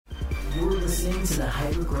listening to the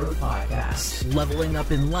Hypergrowth Podcast, leveling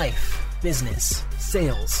up in life, business,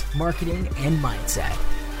 sales, marketing, and mindset.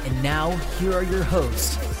 And now, here are your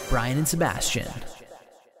hosts, Brian and Sebastian.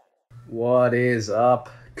 What is up,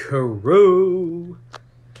 crew?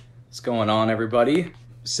 What's going on, everybody?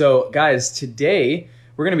 So, guys, today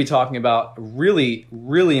we're going to be talking about a really,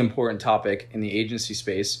 really important topic in the agency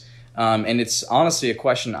space. And it's honestly a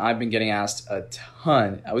question I've been getting asked a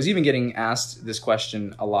ton. I was even getting asked this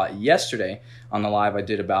question a lot yesterday on the live I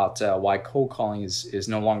did about why cold calling is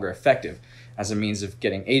no longer effective as a means of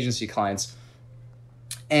getting agency clients.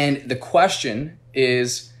 And the question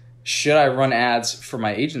is, should I run ads for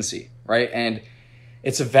my agency, right? And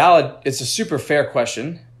it's a super fair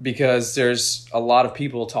question because there's a lot of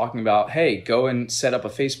people talking about, hey, go and set up a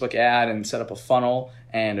Facebook ad and set up a funnel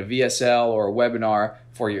and a VSL or a webinar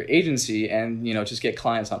for your agency and, just get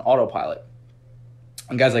clients on autopilot.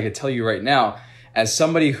 And guys, I can tell you right now, as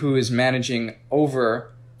somebody who is managing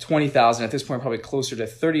over $20,000, at this point, probably closer to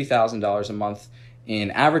 $30,000 a month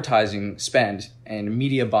in advertising spend and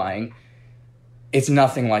media buying, it's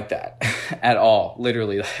nothing like that at all.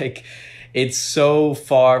 Literally, it's so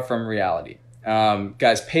far from reality.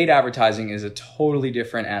 Guys, paid advertising is a totally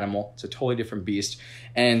different animal. It's a totally different beast.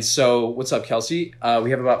 And so what's up, Kelsey?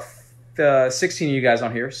 We have about 16 of you guys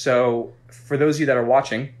on here. So for those of you that are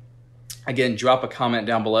watching, again, drop a comment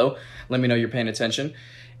down below. Let me know you're paying attention.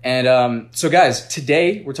 And so guys,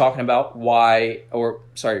 today we're talking about we're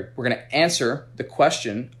going to answer the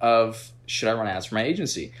question of, should I run ads for my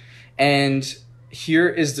agency? And here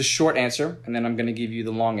is the short answer, and then I'm going to give you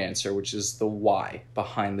the long answer, which is the why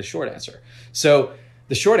behind the short answer. So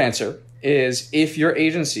the short answer is, if your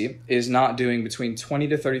agency is not doing between $20,000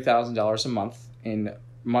 to $30,000 a month in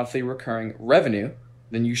monthly recurring revenue,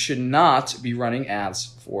 then you should not be running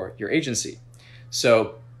ads for your agency.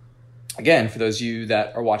 So again, for those of you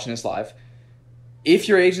that are watching this live, if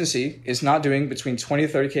your agency is not doing between 20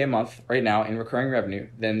 to 30K a month right now in recurring revenue,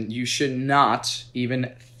 then you should not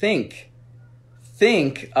even think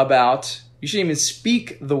about, you shouldn't even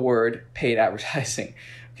speak the word paid advertising,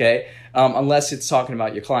 okay? Unless it's talking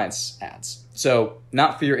about your clients' ads. So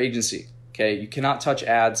not for your agency, okay? You cannot touch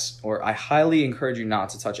ads, or I highly encourage you not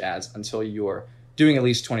to touch ads until you're doing at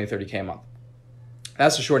least 20 to 30K a month.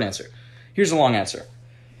 That's the short answer. Here's the long answer.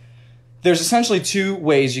 There's essentially two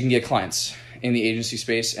ways you can get clients in the agency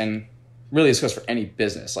space, and really this goes for any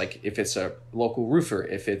business. Like if it's a local roofer,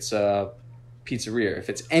 if it's a pizzeria, if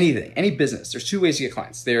it's anything, any business, there's two ways to get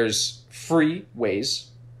clients. There's free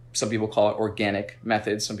ways. Some people call it organic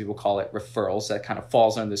methods. Some people call it referrals. That kind of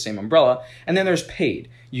falls under the same umbrella. And then there's paid.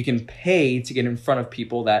 You can pay to get in front of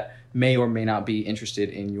people that may or may not be interested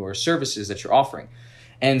in your services that you're offering.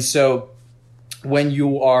 And so when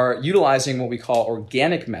you are utilizing what we call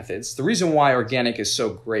organic methods, the reason why organic is so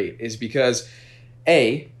great is because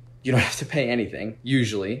you don't have to pay anything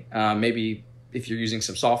usually. Maybe if you're using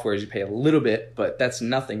some softwares, you pay a little bit, but that's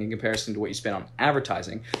nothing in comparison to what you spend on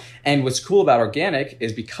advertising. And what's cool about organic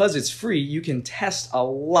is because it's free, you can test a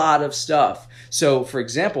lot of stuff. So for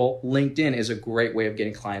example, LinkedIn is a great way of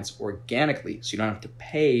getting clients organically, so you don't have to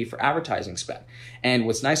pay for advertising spend. And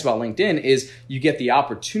what's nice about LinkedIn is you get the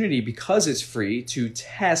opportunity, because it's free, to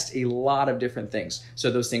test a lot of different things. So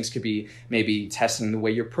those things could be maybe testing the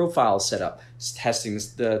way your profile is set up, testing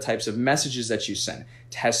the types of messages that you send,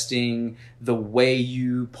 testing the way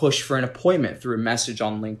you push for an appointment through a message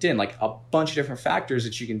on LinkedIn, like a bunch of different factors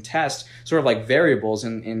that you can test, sort of like variables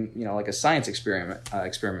in like a science experiment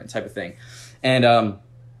type of thing. And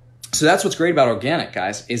so that's what's great about organic,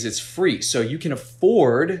 guys, is it's free. So you can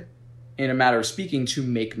afford, in a matter of speaking, to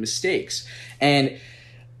make mistakes. And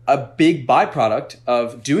a big byproduct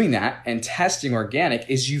of doing that and testing organic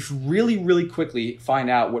is you really, really quickly find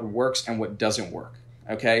out what works and what doesn't work.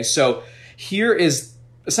 Okay, so here is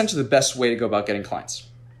essentially the best way to go about getting clients.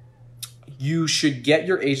 You should get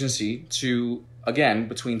your agency to, again,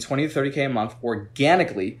 between 20 to 30K a month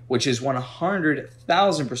organically, which is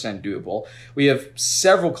 100,000% doable. We have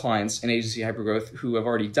several clients in Agency Hypergrowth who have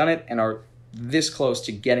already done it and are this close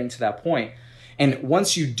to getting to that point. And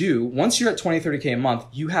once you're at 20, 30K a month,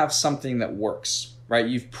 you have something that works, right?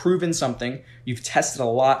 You've proven something, you've tested a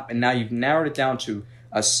lot, and now you've narrowed it down to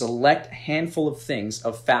a select handful of things,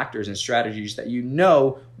 of factors and strategies that you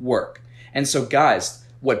know work. And so guys,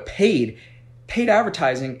 what paid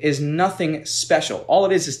advertising is nothing special. All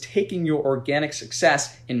it is taking your organic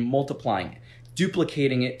success and multiplying it,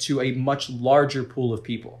 duplicating it to a much larger pool of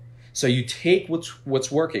people. So you take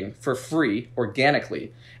what's working for free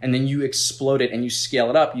organically, and then you explode it and you scale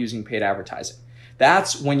it up using paid advertising.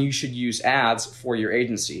 That's when you should use ads for your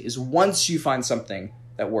agency, is once you find something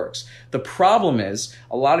that works. The problem is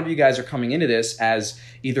a lot of you guys are coming into this as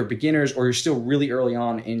either beginners or you're still really early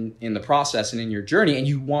on in the process and in your journey, and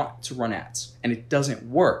you want to run ads, and it doesn't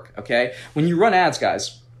work, okay? When you run ads,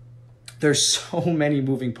 guys, there's so many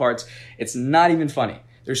moving parts. It's not even funny.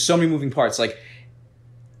 There's so many moving parts. Like,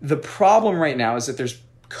 the problem right now is that there's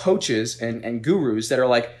coaches and gurus that are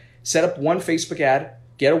like, set up one Facebook ad,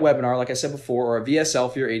 get a webinar, like I said before, or a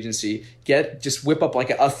VSL for your agency, just whip up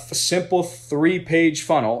like a simple 3-page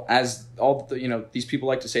funnel, as all the, these people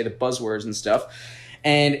like to say, the buzzwords and stuff,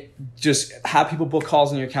 and just have people book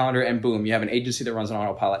calls on your calendar, and boom, you have an agency that runs on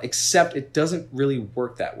autopilot. Except it doesn't really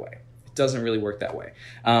work that way. It doesn't really work that way.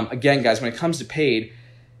 Again, guys, when it comes to paid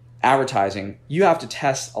advertising, you have to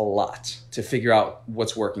test a lot to figure out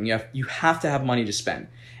what's working. You have to have money to spend.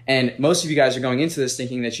 And most of you guys are going into this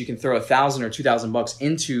thinking that you can throw $1,000 or $2,000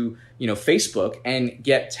 into, Facebook and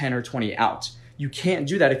get 10 or 20 out. You can't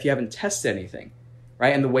do that if you haven't tested anything,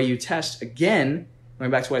 right? And the way you test, again, going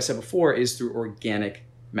back to what I said before, is through organic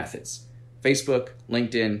methods. Facebook,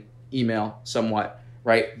 LinkedIn, email, somewhat,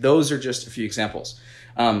 right? Those are just a few examples.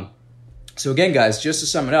 So again, guys, just to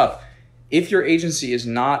sum it up, if your agency is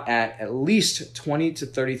not at least $20,000 to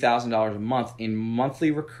 $30,000 a month in monthly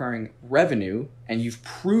recurring revenue, and you've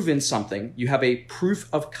proven something, you have a proof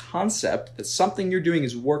of concept that something you're doing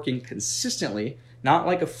is working consistently, not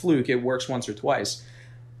like a fluke, it works once or twice,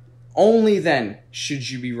 only then should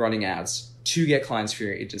you be running ads to get clients for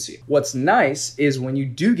your agency. What's nice is when you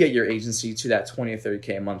do get your agency to that 20 or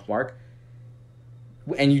 30K a month mark,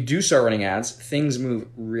 and you do start running ads, things move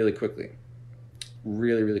really quickly.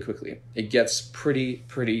 Really, really quickly. It gets pretty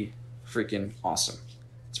freaking awesome.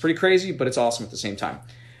 It's pretty crazy, but it's awesome at the same time.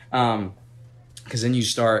 Because then you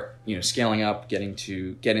start, scaling up, get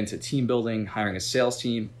into team building, hiring a sales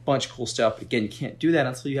team, bunch of cool stuff. Again, you can't do that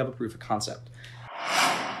until you have a proof of concept.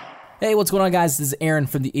 Hey, what's going on, guys? This is Aaron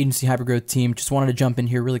from the Agency Hypergrowth team. Just wanted to jump in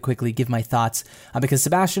here really quickly, give my thoughts, because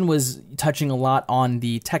Sebastian was touching a lot on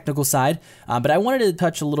the technical side, but I wanted to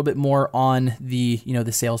touch a little bit more on the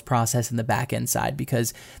sales process and the back end side,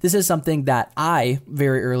 because this is something that I,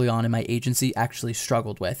 very early on in my agency, actually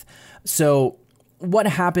struggled with. So what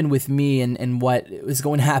happened with me and what is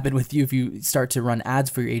going to happen with you if you start to run ads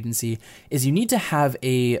for your agency is you need to have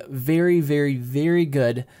a very, very, very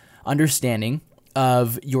good understanding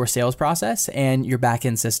of your sales process and your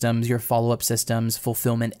back-end systems, your follow-up systems,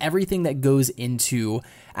 fulfillment, everything that goes into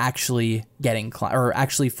actually getting or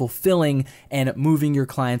actually fulfilling and moving your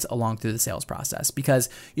clients along through the sales process. Because,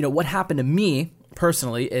 what happened to me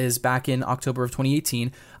personally is back in October of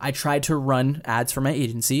 2018, I tried to run ads for my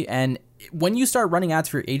agency, and when you start running ads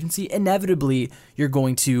for your agency, inevitably you're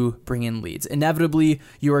going to bring in leads. Inevitably,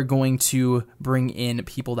 you are going to bring in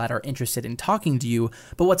people that are interested in talking to you.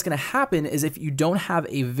 But what's going to happen is if you don't have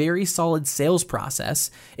a very solid sales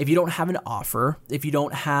process, if you don't have an offer, if you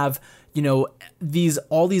don't have,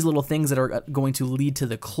 all these little things that are going to lead to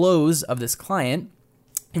the close of this client,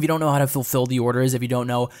 if you don't know how to fulfill the orders, if you don't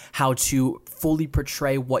know how to fully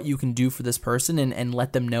portray what you can do for this person and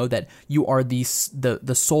let them know that you are the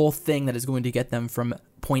sole thing that is going to get them from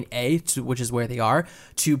point A, which is where they are,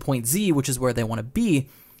 to point Z, which is where they want to be,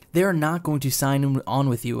 they are not going to sign on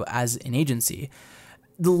with you as an agency.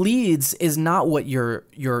 The leads is not what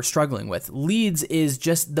you're struggling with. Leads is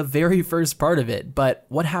just the very first part of it. But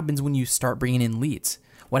what happens when you start bringing in leads?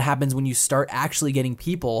 What happens when you start actually getting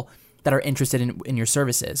people that are interested in your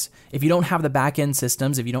services? If you don't have the back-end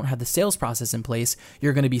systems, if you don't have the sales process in place,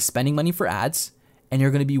 you're going to be spending money for ads, and you're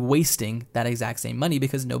going to be wasting that exact same money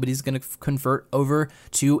because nobody's going to convert over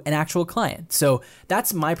to an actual client. So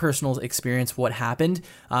that's my personal experience, what happened.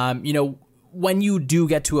 When you do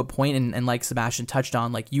get to a point, and like Sebastian touched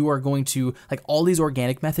on, like you are going to, like all these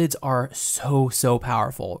organic methods are so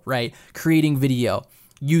powerful, right? Creating video,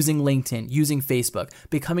 using LinkedIn, using Facebook,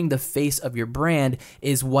 becoming the face of your brand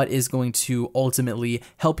is what is going to ultimately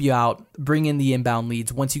help you out, bring in the inbound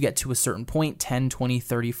leads. Once you get to a certain point, $10, $20,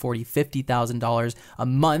 $30, $40, $50,000 a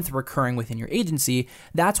month recurring within your agency,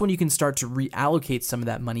 that's when you can start to reallocate some of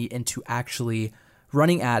that money into actually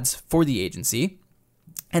running ads for the agency.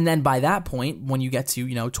 And then by that point, when you get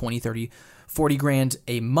to, 20, 30, 40 grand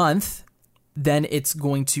a month, then it's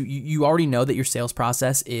going to, you already know that your sales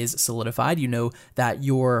process is solidified. You know that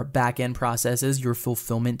your back-end processes, your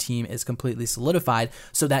fulfillment team is completely solidified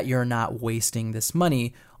so that you're not wasting this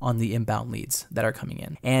money on the inbound leads that are coming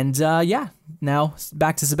in. And now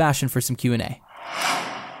back to Sebastian for some Q&A.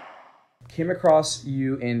 Came across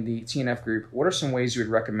you in the TNF group. What are some ways you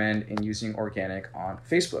would recommend in using organic on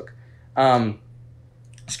Facebook?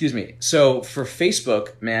 So for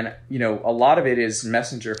Facebook, man, a lot of it is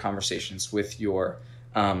messenger conversations with your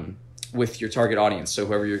with your target audience, so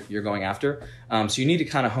whoever you're going after. So you need to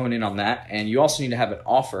kind of hone in on that, and you also need to have an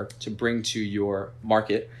offer to bring to your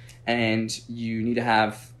market, and you need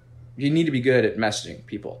to be good at messaging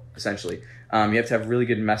people, essentially. You have to have really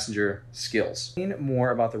good messenger skills.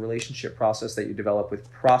 More about the relationship process that you develop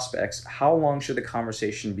with prospects. How long should the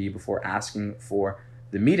conversation be before asking for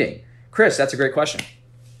the meeting? Chris, that's a great question.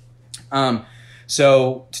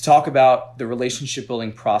 So to talk about the relationship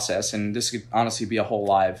building process, and this could honestly be a whole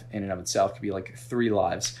live in and of itself, it could be like 3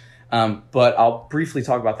 lives, but I'll briefly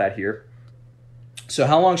talk about that here. So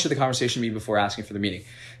how long should the conversation be before asking for the meeting?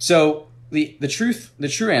 So the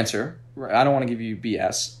true answer, I don't want to give you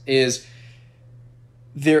BS, is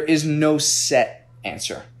there is no set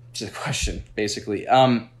answer to the question, basically.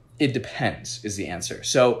 It depends is the answer.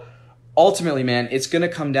 So ultimately, man, it's going to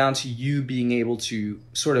come down to you being able to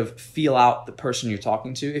sort of feel out the person you're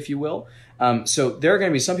talking to, if you will. So there are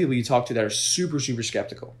going to be some people you talk to that are super, super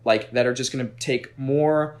skeptical, like that are just going to take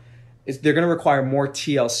more. They're going to require more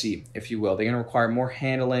TLC, if you will. They're going to require more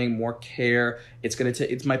handling, more care.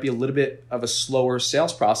 It might be a little bit of a slower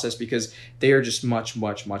sales process because they are just much,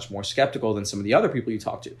 much, much more skeptical than some of the other people you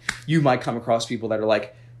talk to. You might come across people that are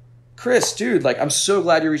like, Chris, dude, like, I'm so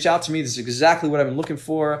glad you reached out to me. This is exactly what I've been looking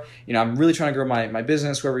for. I'm really trying to grow my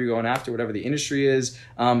business, whoever you're going after, whatever the industry is.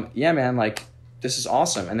 Yeah, man, like, this is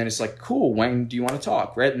awesome. And then it's like, cool, when do you want to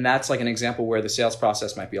talk, right? And that's like an example where the sales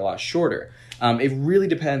process might be a lot shorter. It really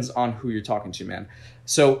depends on who you're talking to, man.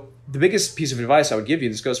 So the biggest piece of advice I would give you,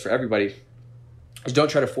 this goes for everybody, is don't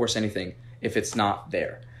try to force anything if it's not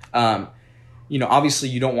there. Obviously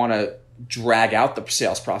you don't want to drag out the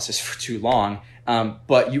sales process for too long,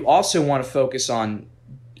 but you also want to focus on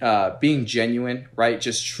being genuine, right?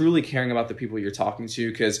 Just truly caring about the people you're talking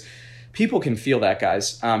to, because people can feel that,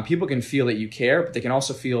 guys. People can feel that you care, but they can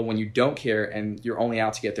also feel when you don't care and you're only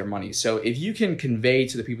out to get their money. So if you can convey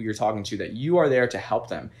to the people you're talking to that you are there to help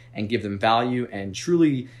them and give them value and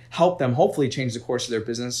truly help them hopefully change the course of their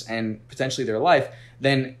business and potentially their life,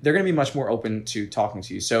 then they're going to be much more open to talking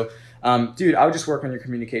to you. So, dude, I would just work on your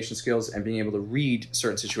communication skills and being able to read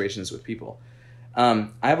certain situations with people. I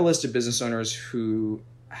have a list of business owners who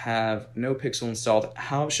have no Pixel installed.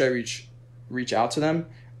 How should I reach out to them?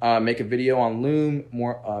 Make a video on Loom,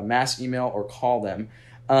 more mass email, or call them.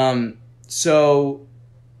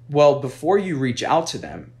 Before you reach out to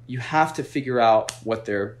them, you have to figure out what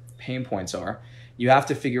their pain points are. You have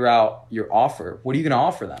to figure out your offer. What are you going to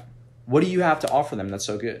offer them? What do you have to offer them that's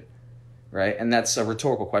so good, right? And that's a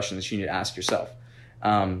rhetorical question that you need to ask yourself.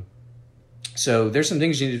 So there's some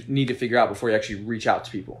things you need to figure out before you actually reach out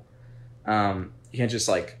to people. You can't just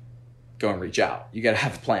go and reach out. You got to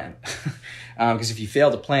have a plan. Because if you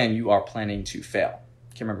fail to plan, you are planning to fail.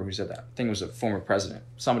 Can't remember who said that. I think it was a former president,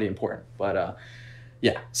 somebody important. But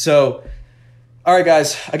yeah. So, all right,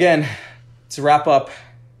 guys. Again, to wrap up,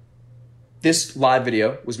 this live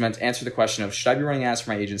video was meant to answer the question of, should I be running ads for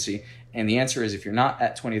my agency? And the answer is, if you're not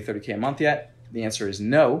at 20 to 30K a month yet, the answer is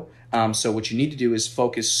no. So what you need to do is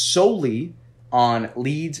focus solely on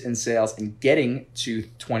leads and sales and getting to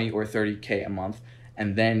 20 or 30K a month.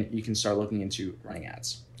 And then you can start looking into running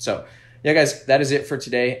ads. So yeah, guys, that is it for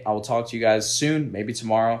today. I will talk to you guys soon, maybe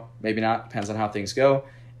tomorrow, maybe not, depends on how things go.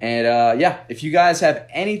 And if you guys have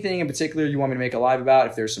anything in particular you want me to make a live about,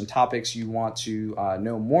 if there's some topics you want to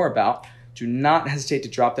know more about, do not hesitate to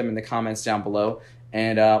drop them in the comments down below,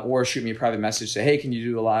 and or shoot me a private message, say, hey, can you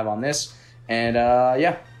do a live on this? And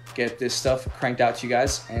get this stuff cranked out to you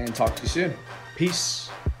guys, and talk to you soon. Peace.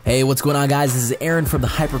 Hey, what's going on, guys? This is Aaron from the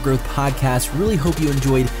Hypergrowth Podcast. Really hope you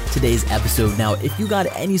enjoyed today's episode. Now, if you got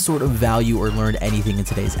any sort of value or learned anything in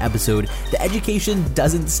today's episode, the education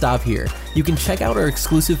doesn't stop here. You can check out our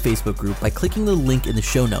exclusive Facebook group by clicking the link in the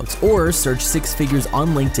show notes, or search Six Figures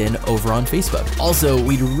on LinkedIn over on Facebook. Also,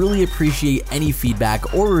 we'd really appreciate any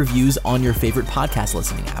feedback or reviews on your favorite podcast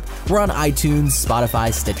listening app. We're on iTunes,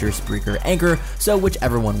 Spotify, Stitcher, Spreaker, Anchor, so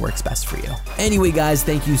whichever one works best for you. Anyway, guys,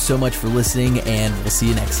 thank you so much for listening, and we'll see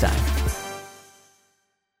you next time.